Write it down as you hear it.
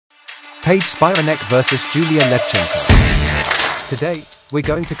Paige Spiranac versus Juliya Levchenko. Today, we're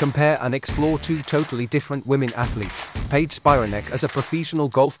going to compare and explore two totally different women athletes, Paige Spiranac as a professional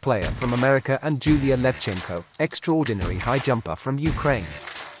golf player from America and Juliya Levchenko, extraordinary high jumper from Ukraine.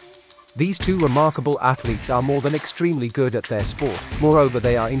 These two remarkable athletes are more than extremely good at their sport, moreover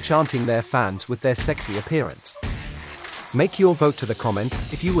they are enchanting their fans with their sexy appearance. Make your vote to the comment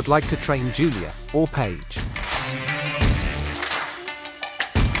if you would like to train Juliya or Paige.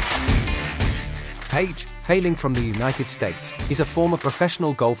 Paige, hailing from the United States, is a former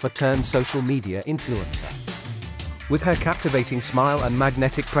professional golfer turned social media influencer. With her captivating smile and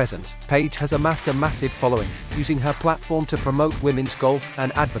magnetic presence, Paige has amassed a massive following, using her platform to promote women's golf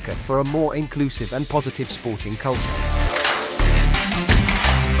and advocate for a more inclusive and positive sporting culture.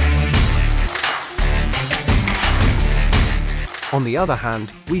 On the other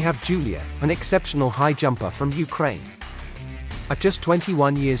hand, we have Juliya, an exceptional high jumper from Ukraine. At just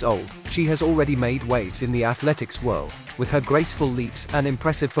 21 years old, she has already made waves in the athletics world, with her graceful leaps and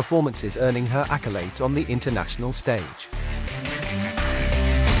impressive performances earning her accolades on the international stage.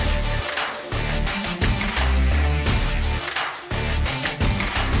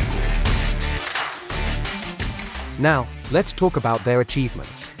 Now, let's talk about their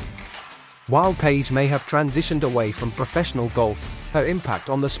achievements. While Paige may have transitioned away from professional golf, her impact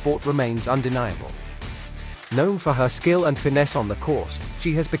on the sport remains undeniable. Known for her skill and finesse on the course,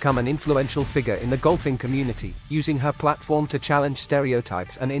 she has become an influential figure in the golfing community, using her platform to challenge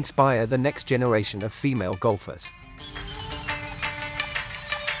stereotypes and inspire the next generation of female golfers.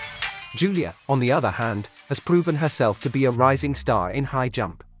 Juliya, on the other hand, has proven herself to be a rising star in high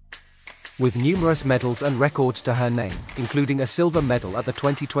jump. With numerous medals and records to her name, including a silver medal at the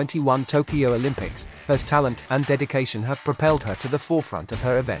 2021 Tokyo Olympics, her talent and dedication have propelled her to the forefront of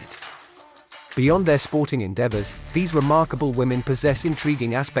her event. Beyond their sporting endeavors, these remarkable women possess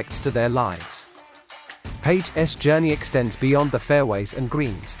intriguing aspects to their lives. Paige's journey extends beyond the fairways and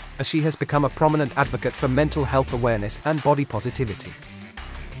greens, as she has become a prominent advocate for mental health awareness and body positivity.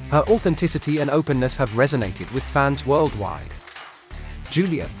 Her authenticity and openness have resonated with fans worldwide.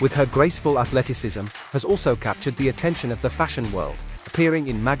 Juliya, with her graceful athleticism, has also captured the attention of the fashion world, appearing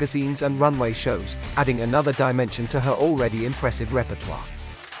in magazines and runway shows, adding another dimension to her already impressive repertoire.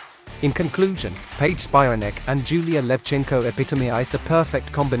 In conclusion, Paige Spiranac and Juliya Levchenko epitomize the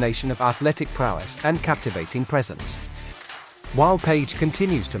perfect combination of athletic prowess and captivating presence. While Paige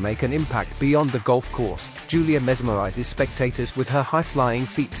continues to make an impact beyond the golf course, Juliya mesmerizes spectators with her high-flying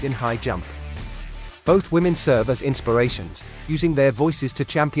feats in high jump. Both women serve as inspirations, using their voices to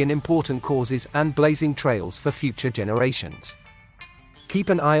champion important causes and blazing trails for future generations. Keep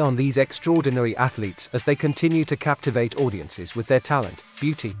an eye on these extraordinary athletes as they continue to captivate audiences with their talent,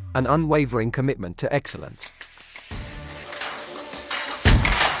 beauty, and unwavering commitment to excellence.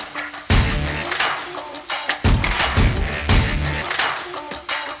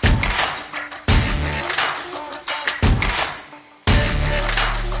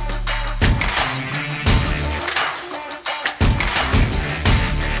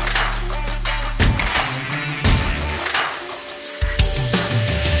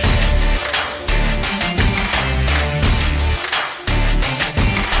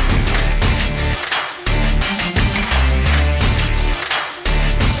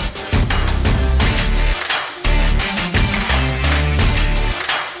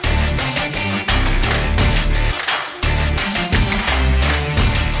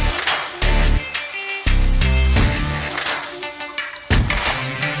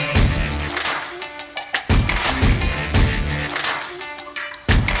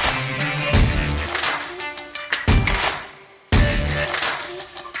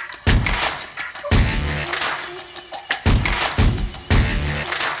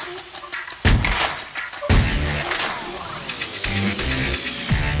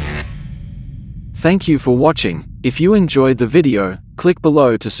 Thank you for watching. If you enjoyed the video, click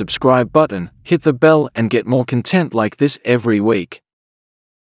below to subscribe button, hit the bell and get more content like this every week.